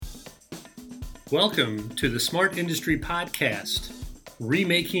Welcome to the Smart Industry Podcast,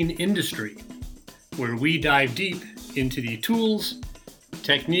 Remaking Industry, where we dive deep into the tools,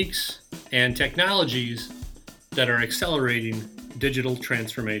 techniques, and technologies that are accelerating digital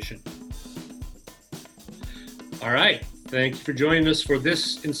transformation. All right, thank you for joining us for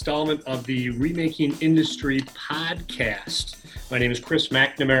this installment of the Remaking Industry Podcast. My name is Chris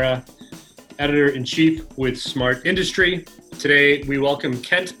McNamara, Editor-in-Chief with Smart Industry. Today, we welcome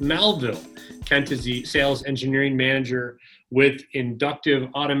Kent Melville. Kent is the Sales Engineering Manager with Inductive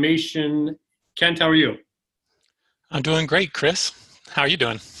Automation. Kent, how are you? I'm doing great, Chris. How are you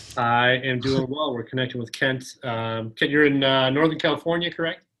doing? I am doing well. We're connecting with Kent. Kent, you're in Northern California,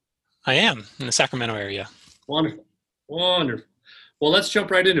 correct? I am, in the Sacramento area. Wonderful. Well, let's jump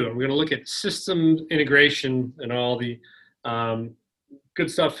right into it. We're going to look at system integration and all the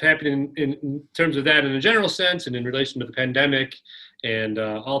good stuff happening in terms of that in a general sense and in relation to the pandemic and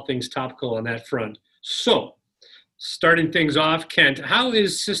all things topical on that front. So, starting things off, Kent, how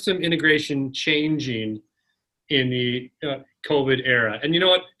is system integration changing in the COVID era? And you know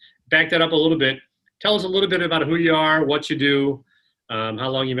what? Back that up a little bit. Tell us a little bit about who you are, what you do, how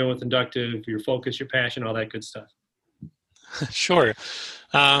long you've been with Inductive, your focus, your passion, all that good stuff. Sure.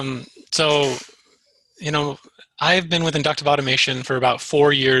 I've been with Inductive Automation for about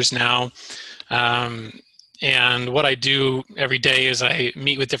 4 years now. And what I do every day is I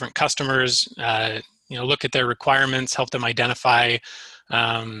meet with different customers, look at their requirements, help them identify,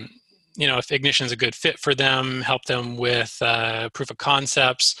 if Ignition is a good fit for them, help them with proof of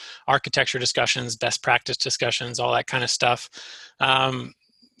concepts, architecture discussions, best practice discussions, all that kind of stuff.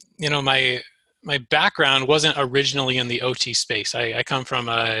 My background wasn't originally in the OT space. I come from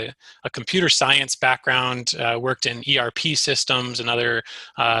a computer science background, worked in ERP systems and other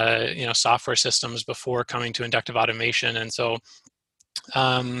software systems before coming to Inductive Automation. And so,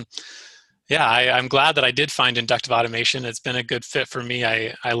 I'm glad that I did find Inductive Automation. It's been a good fit for me.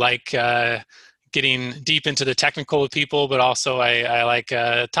 I like getting deep into the technical with people, but also I like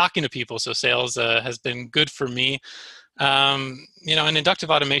talking to people. So sales has been good for me. And Inductive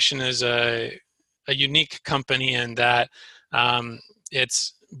Automation is a unique company in that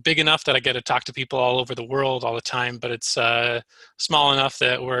it's big enough that I get to talk to people all over the world all the time, but it's small enough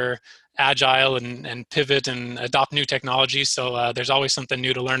that we're agile and pivot and adopt new technologies. So there's always something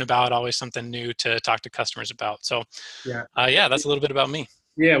new to learn about, always something new to talk to customers about. So that's a little bit about me.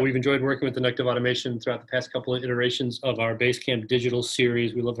 Yeah, we've enjoyed working with Inductive Automation throughout the past couple of iterations of our Basecamp Digital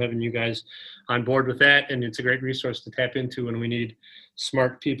series. We love having you guys on board with that, and it's a great resource to tap into when we need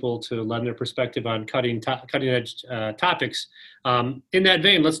smart people to lend their perspective on cutting-edge topics. In that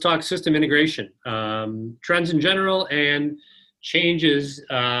vein, let's talk system integration, trends in general, and changes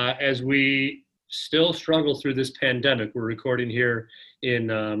as we still struggle through this pandemic. We're recording here in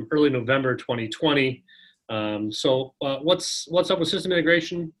early November 2020. So what's up with system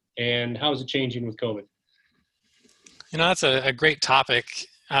integration and how is it changing with COVID? That's a great topic.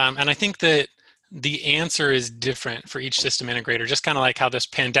 And I think that the answer is different for each system integrator, just kind of like how this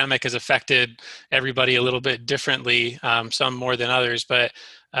pandemic has affected everybody a little bit differently, some more than others. But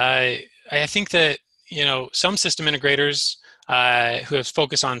I think that, some system integrators who have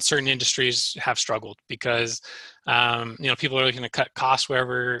focused on certain industries have struggled because people are looking to cut costs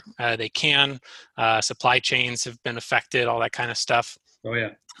wherever they can. Supply chains have been affected, all that kind of stuff. Oh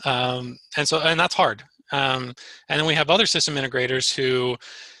yeah. And that's hard. And then we have other system integrators who,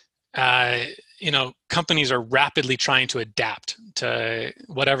 companies are rapidly trying to adapt to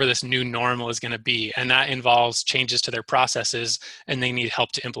whatever this new normal is going to be. And that involves changes to their processes, and they need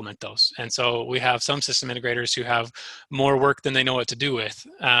help to implement those. And so we have some system integrators who have more work than they know what to do with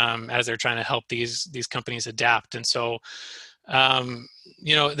as they're trying to help these companies adapt. And so,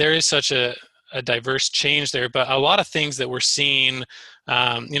 there is such a diverse change there, but a lot of things that we're seeing,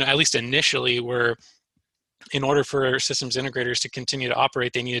 at least initially, were in order for systems integrators to continue to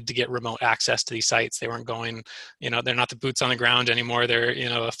operate, they needed to get remote access to these sites. They weren't going, they're not the boots on the ground anymore. They're,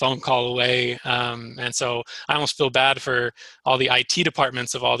 a phone call away. And so I almost feel bad for all the IT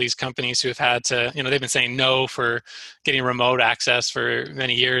departments of all these companies who have had to, they've been saying no for getting remote access for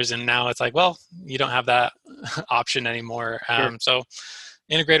many years. And now it's like, well, you don't have that option anymore. Sure. So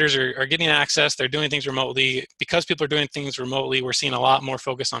integrators are getting access. They're doing things remotely. Because people are doing things remotely, we're seeing a lot more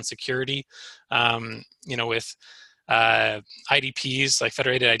focus on security, with IDPs, like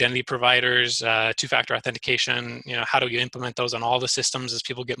federated identity providers, two-factor authentication. How do you implement those on all the systems as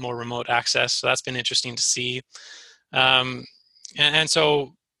people get more remote access? So that's been interesting to see. And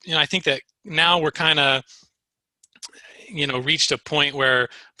so, I think that now we're kind of reached a point where,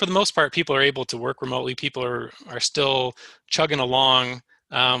 for the most part, people are able to work remotely. People are still chugging along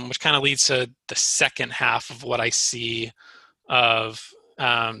which kind of leads to the second half of what I see of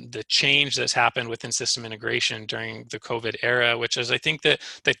the change that's happened within system integration during the COVID era, which is I think that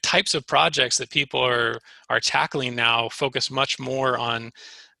the types of projects that people are tackling now focus much more on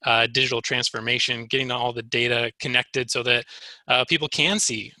digital transformation, getting all the data connected so that people can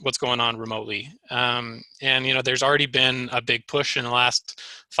see what's going on remotely. And there's already been a big push in the last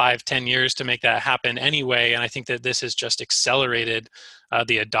 5-10 years to make that happen anyway. And I think that this has just accelerated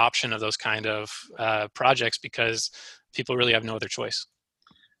the adoption of those kind of projects because people really have no other choice.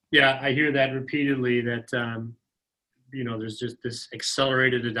 Yeah, I hear that repeatedly, that there's just this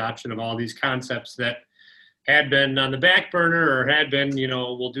accelerated adoption of all these concepts that had been on the back burner, or had been,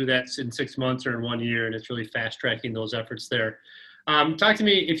 we'll do that in 6 months or in 1 year, and it's really fast tracking those efforts there. Talk to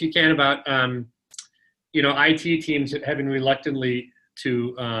me, if you can, about IT teams having reluctantly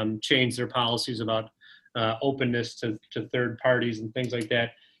to change their policies about openness to third parties and things like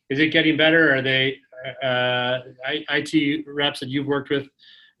that. Is it getting better? Are they IT reps that you've worked with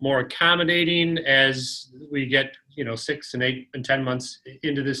more accommodating as we get 6 and 8 and 10 months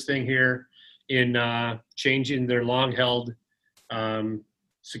into this thing here, in changing their long-held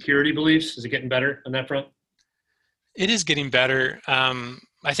security beliefs? Is it getting better on that front? It is getting better.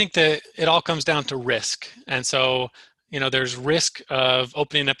 I think that it all comes down to risk. And so, there's risk of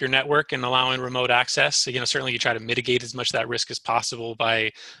opening up your network and allowing remote access. So, certainly you try to mitigate as much of that risk as possible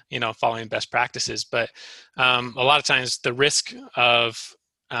by, following best practices. But a lot of times the risk of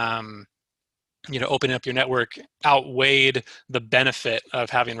opening up your network outweighed the benefit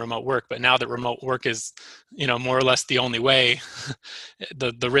of having remote work. But now that remote work is, more or less the only way,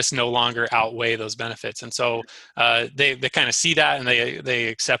 the risks no longer outweigh those benefits. And so they kind of see that and they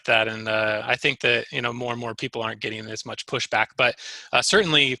accept that. And I think that, more and more people aren't getting as much pushback. But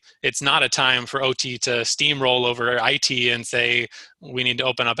certainly it's not a time for OT to steamroll over IT and say, we need to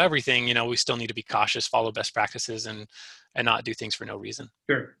open up everything. We still need to be cautious, follow best practices, and not do things for no reason.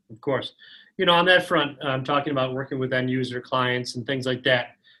 Sure, of course. On that front, I'm talking about working with end user clients and things like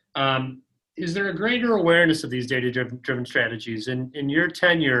that. Is there a greater awareness of these data-driven strategies? In your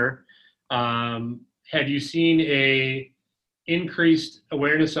tenure, have you seen a increased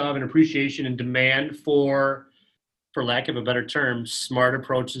awareness of and appreciation and demand for lack of a better term, smart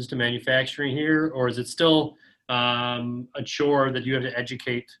approaches to manufacturing here? Or is it still a chore that you have to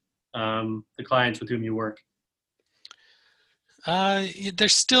educate the clients with whom you work?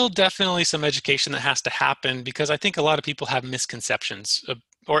 There's still definitely some education that has to happen because I think a lot of people have misconceptions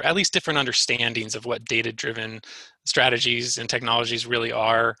or at least different understandings of what data-driven strategies and technologies really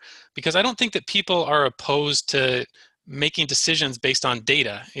are. Because I don't think that people are opposed to making decisions based on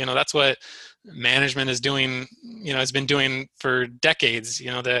data. That's what management is doing, has been doing for decades,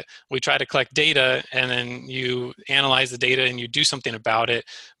 that we try to collect data and then you analyze the data and you do something about it.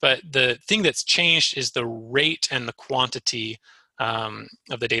 But the thing that's changed is the rate and the quantity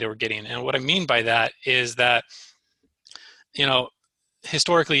of the data we're getting. And what I mean by that is that,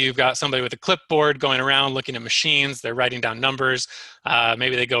 historically you've got somebody with a clipboard going around looking at machines, they're writing down numbers,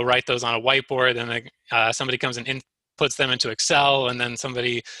 maybe they go write those on a whiteboard, then somebody comes and puts them into Excel, and then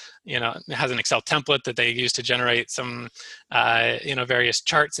somebody, has an Excel template that they use to generate some, various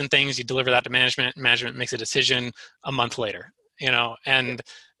charts and things. You deliver that to management. Management makes a decision a month later, and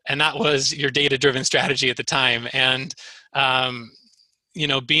that was your data-driven strategy at the time. And,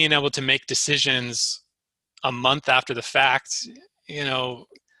 being able to make decisions a month after the fact,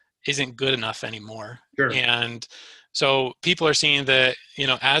 isn't good enough anymore. Sure. And so people are seeing that,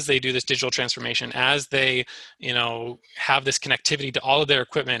 as they do this digital transformation, as they, have this connectivity to all of their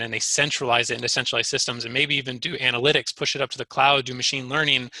equipment and they centralize it into centralized systems and maybe even do analytics, push it up to the cloud, do machine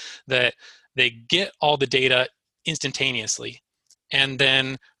learning, that they get all the data instantaneously. And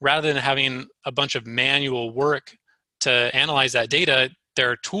then rather than having a bunch of manual work to analyze that data, there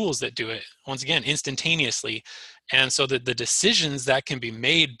are tools that do it, once again, instantaneously. And so that the decisions that can be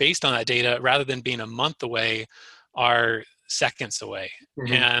made based on that data, rather than being a month away, are seconds away.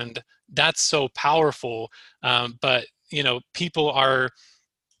 Mm-hmm. And that's so powerful. But, people are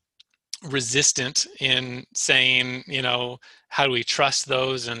resistant in saying, how do we trust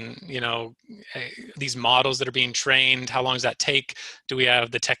those? And, these models that are being trained, how long does that take? Do we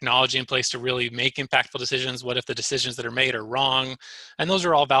have the technology in place to really make impactful decisions? What if the decisions that are made are wrong? And those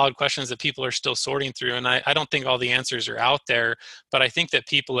are all valid questions that people are still sorting through. And I don't think all the answers are out there, but I think that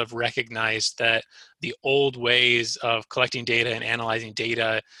people have recognized that the old ways of collecting data and analyzing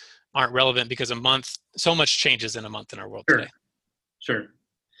data aren't relevant because so much changes in a month in our world today. Sure.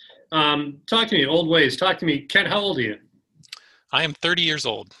 Talk to me, old ways. Talk to me. Ken, how old are you? I am 30 years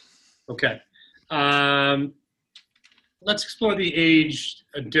old. Okay. let's explore the age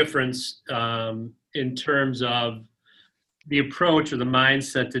difference in terms of the approach or the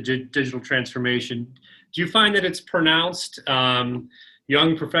mindset to digital transformation. Do you find that it's pronounced?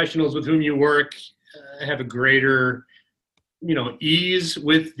 Young professionals with whom you work have a greater, ease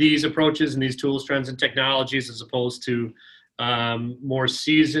with these approaches and these tools, trends, and technologies, as opposed to more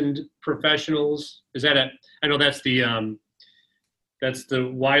seasoned professionals? Is that I know that's the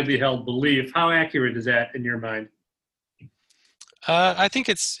widely held belief. How accurate is that in your mind? I think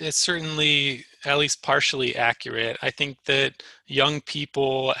it's certainly at least partially accurate. I think that young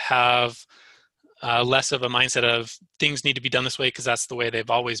people have less of a mindset of things need to be done this way because that's the way they've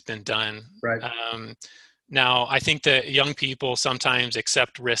always been done. Right. Now, I think that young people sometimes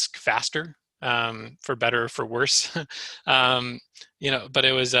accept risk faster, for better or for worse. But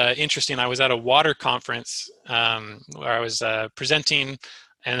it was interesting. I was at a water conference where I was presenting,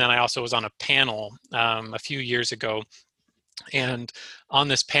 and then I also was on a panel a few years ago. And on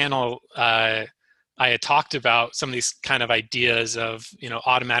this panel, I had talked about some of these kind of ideas of,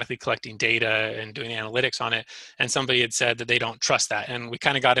 automatically collecting data and doing analytics on it. And somebody had said that they don't trust that. And we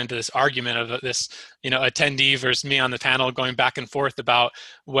kind of got into this argument of this, attendee versus me on the panel going back and forth about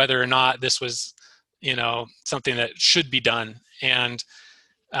whether or not this was, something that should be done. And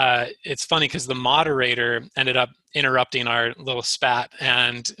it's funny because the moderator ended up interrupting our little spat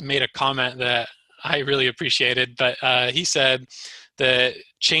and made a comment that I really appreciated, but he said the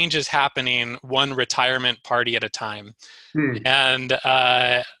change is happening one retirement party at a time. And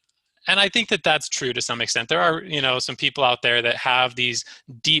I think that that's true to some extent. There are, some people out there that have these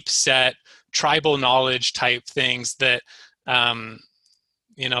deep set tribal knowledge type things that,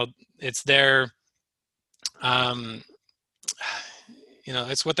 it's their,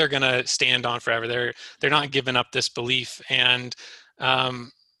 it's what they're going to stand on forever. They're not giving up this belief. And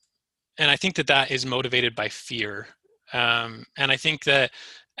I think that is motivated by fear. And I think that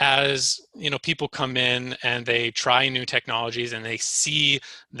as people come in and they try new technologies and they see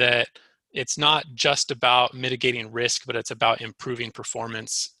that it's not just about mitigating risk, but it's about improving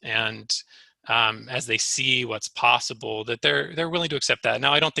performance. And as they see what's possible, that they're willing to accept that.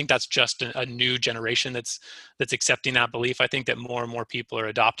 Now, I don't think that's just a new generation that's accepting that belief. I think that more and more people are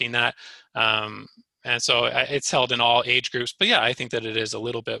adopting that. And so it's held in all age groups. But yeah, I think that it is a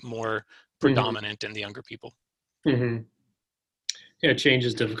little bit more predominant in the younger people. Mm-hmm. Yeah, change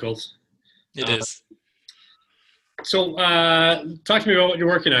is difficult. It is. So talk to me about what you're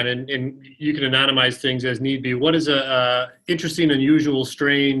working on, and you can anonymize things as need be. What is a interesting, unusual,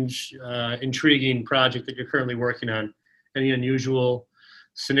 strange, intriguing project that you're currently working on? Any unusual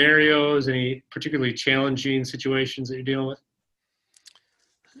scenarios, any particularly challenging situations that you're dealing with?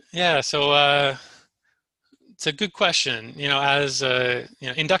 Yeah, so it's a good question. As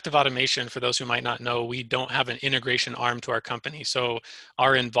inductive automation, for those who might not know, we don't have an integration arm to our company. So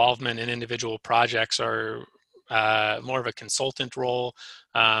our involvement in individual projects are more of a consultant role.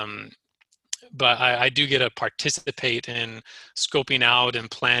 But I do get to participate in scoping out and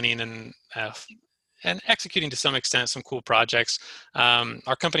planning and executing to some extent some cool projects.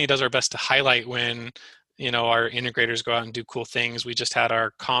 Our company does our best to highlight when our integrators go out and do cool things. We just had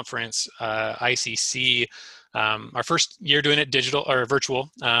our conference, ICC, our first year doing it digital or virtual,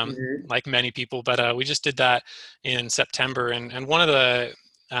 like many people, but we just did that in September. And one of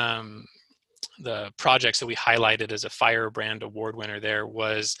the projects that we highlighted as a Firebrand Award winner there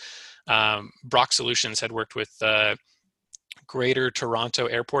was Brock Solutions had worked with Greater Toronto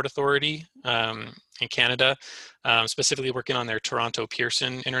Airport Authority in Canada, specifically working on their Toronto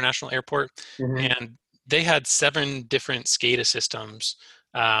Pearson International Airport. And they had 7 different SCADA systems,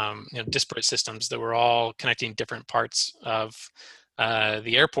 disparate systems that were all connecting different parts of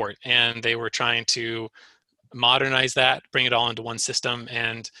the airport. And they were trying to modernize that, bring it all into one system.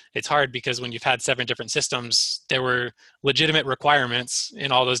 And it's hard because when you've had 7 different systems, there were legitimate requirements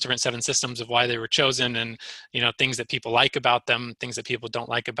in all those different 7 systems of why they were chosen, and things that people like about them, things that people don't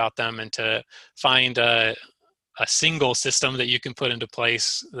like about them, and to find a single system that you can put into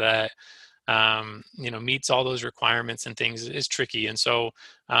place that meets all those requirements and things is tricky. And so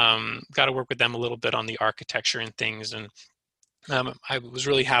got to work with them a little bit on the architecture and things. And I was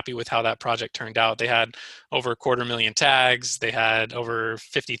really happy with how that project turned out. They had over 250,000 tags. They had over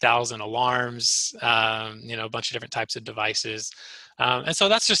 50,000 alarms, a bunch of different types of devices. And so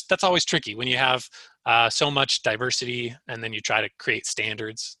that's always tricky when you have so much diversity and then you try to create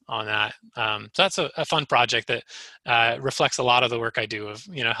standards on that. So that's a fun project that reflects a lot of the work I do of,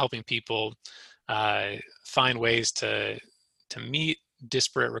 helping people find ways to meet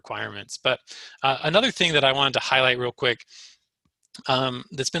disparate requirements. But another thing that I wanted to highlight real quick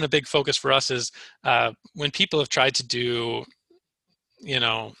that's been a big focus for us is when people have tried to do,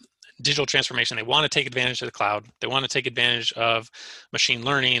 digital transformation, they want to take advantage of the cloud. They want to take advantage of machine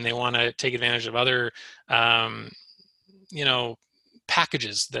learning. They want to take advantage of other, you know,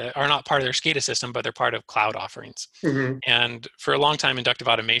 packages that are not part of their SCADA system, but they're part of cloud offerings. Mm-hmm. And for a long time, inductive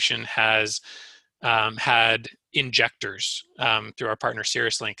automation has had injectors through our partner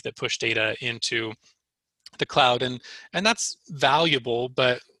CirrusLink that push data into the cloud, and that's valuable.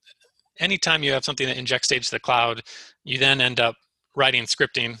 But anytime you have something that injects data to the cloud, you then end up writing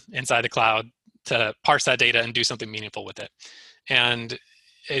scripting inside the cloud to parse that data and do something meaningful with it. And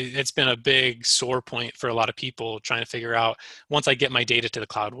it's been a big sore point for a lot of people trying to figure out, once I get my data to the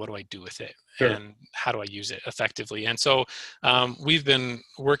cloud, what do I do with it? Sure. And how do I use it effectively? And so we've been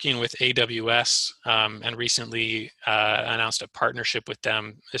working with AWS and recently announced a partnership with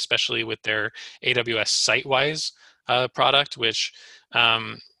them, especially with their AWS SiteWise product, which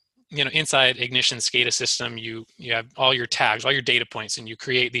inside Ignition SCADA system, you have all your tags, all your data points, and you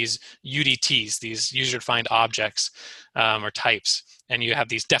create these UDTs, these user-defined objects or types. And you have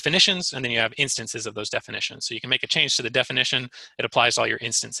these definitions, and then you have instances of those definitions. So you can make a change to the definition, it applies to all your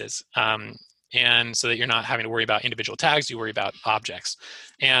instances. And so that you're not having to worry about individual tags, you worry about objects.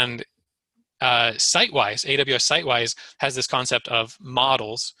 And SiteWise, AWS SiteWise has this concept of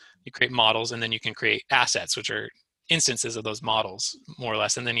models. You create models, and then you can create assets, which are instances of those models, more or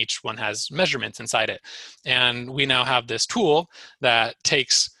less, and then each one has measurements inside it. And we now have this tool that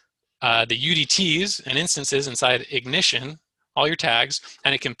takes the UDTs and instances inside Ignition, all your tags,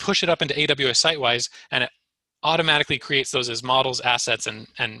 and it can push it up into AWS SiteWise, and it automatically creates those as models, assets,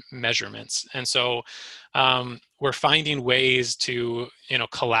 and measurements. And so we're finding ways to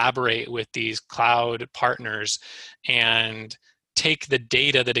collaborate with these cloud partners and take the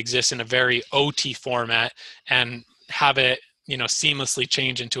data that exists in a very OT format and have it seamlessly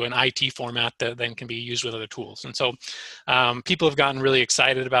change into an IT format that then can be used with other tools. And so people have gotten really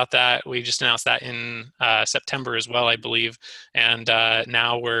excited about that. We just announced that in September as well, I believe. And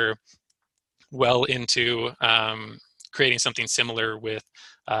now we're well into creating something similar with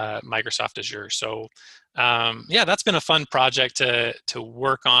Microsoft Azure. So that's been a fun project to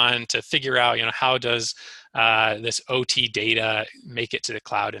work on, to figure out, how does this OT data make it to the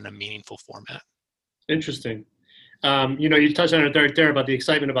cloud in a meaningful format. Interesting. You touched on it right there about the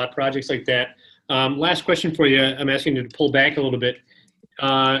excitement about projects like that. Last question for you. I'm asking you to pull back a little bit.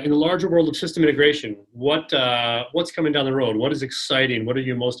 In the larger world of system integration, what's coming down the road? What is exciting? What are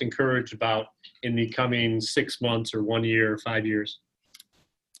you most encouraged about in the coming 6 months or 1 year or 5 years?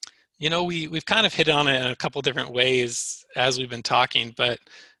 We've kind of hit on it in a couple different ways as we've been talking, but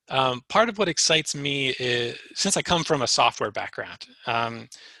part of what excites me is, since I come from a software background,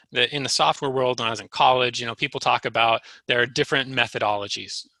 in the software world when I was in college, people talk about there are different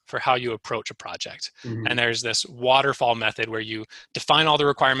methodologies for how you approach a project. Mm-hmm. And there's this waterfall method where you define all the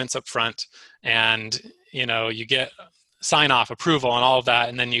requirements up front, and you get sign off, approval, and all of that,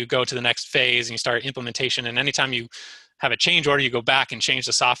 and then you go to the next phase and you start implementation. And anytime you have a change order, you go back and change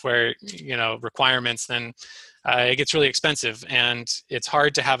the software requirements, then it gets really expensive, and it's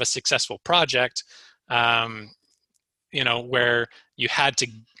hard to have a successful project where you had to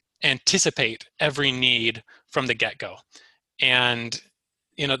anticipate every need from the get-go. And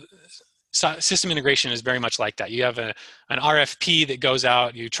system integration is very much like that. You have an RFP that goes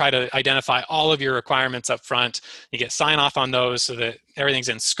out, you try to identify all of your requirements up front, you get sign off on those so that everything's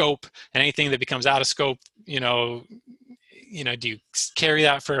in scope, and anything that becomes out of scope, do you carry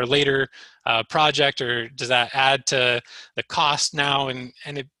that for a later project, or does that add to the cost now? And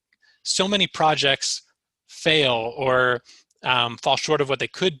so many projects fail or fall short of what they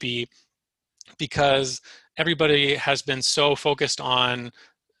could be because everybody has been so focused on,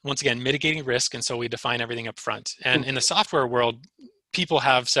 once again, mitigating risk, and so we define everything up front. And in the software world, people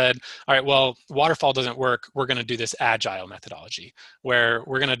have said, all right, well, waterfall doesn't work, we're going to do this agile methodology where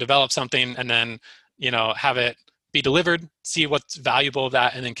we're going to develop something and then have it be delivered, see what's valuable of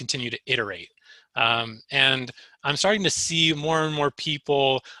that, and then continue to iterate. And I'm starting to see more and more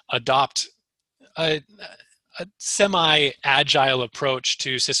people adopt a semi-agile approach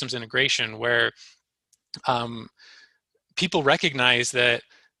to systems integration where people recognize that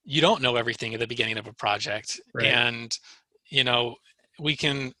you don't know everything at the beginning of a project. Right. And, we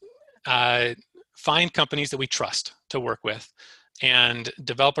can find companies that we trust to work with and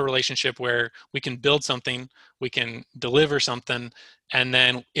develop a relationship where we can build something, we can deliver something, and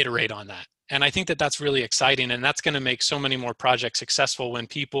then iterate on that. And I think that that's really exciting, and that's going to make so many more projects successful when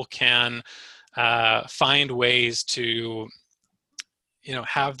people can find ways to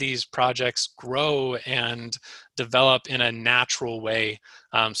have these projects grow and develop in a natural way,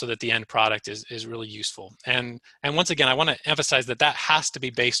 so that the end product is really useful. And once again, I want to emphasize that has to be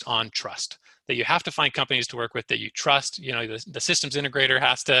based on trust. That you have to find companies to work with that you trust. The systems integrator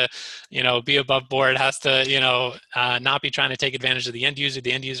has to, be above board, has to, not be trying to take advantage of the end user.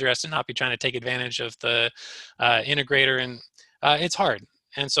 The end user has to not be trying to take advantage of the integrator, and it's hard.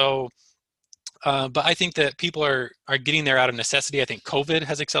 And so, but I think that people are getting there out of necessity. I think COVID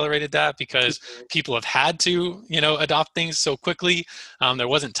has accelerated that because people have had to, adopt things so quickly. There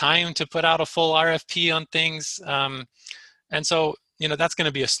wasn't time to put out a full RFP on things. And so, that's going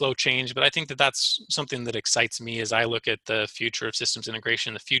to be a slow change, but I think that that's something that excites me as I look at the future of systems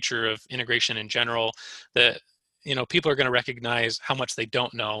integration, the future of integration in general, that, people are going to recognize how much they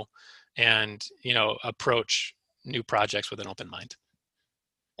don't know and, approach new projects with an open mind.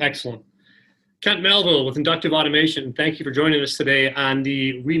 Excellent. Kent Melville with Inductive Automation, thank you for joining us today on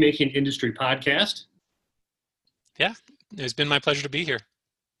the Remaking Industry podcast. Yeah, it's been my pleasure to be here.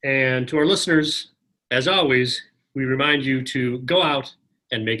 And to our listeners, as always, we remind you to go out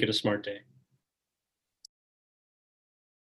and make it a smart day.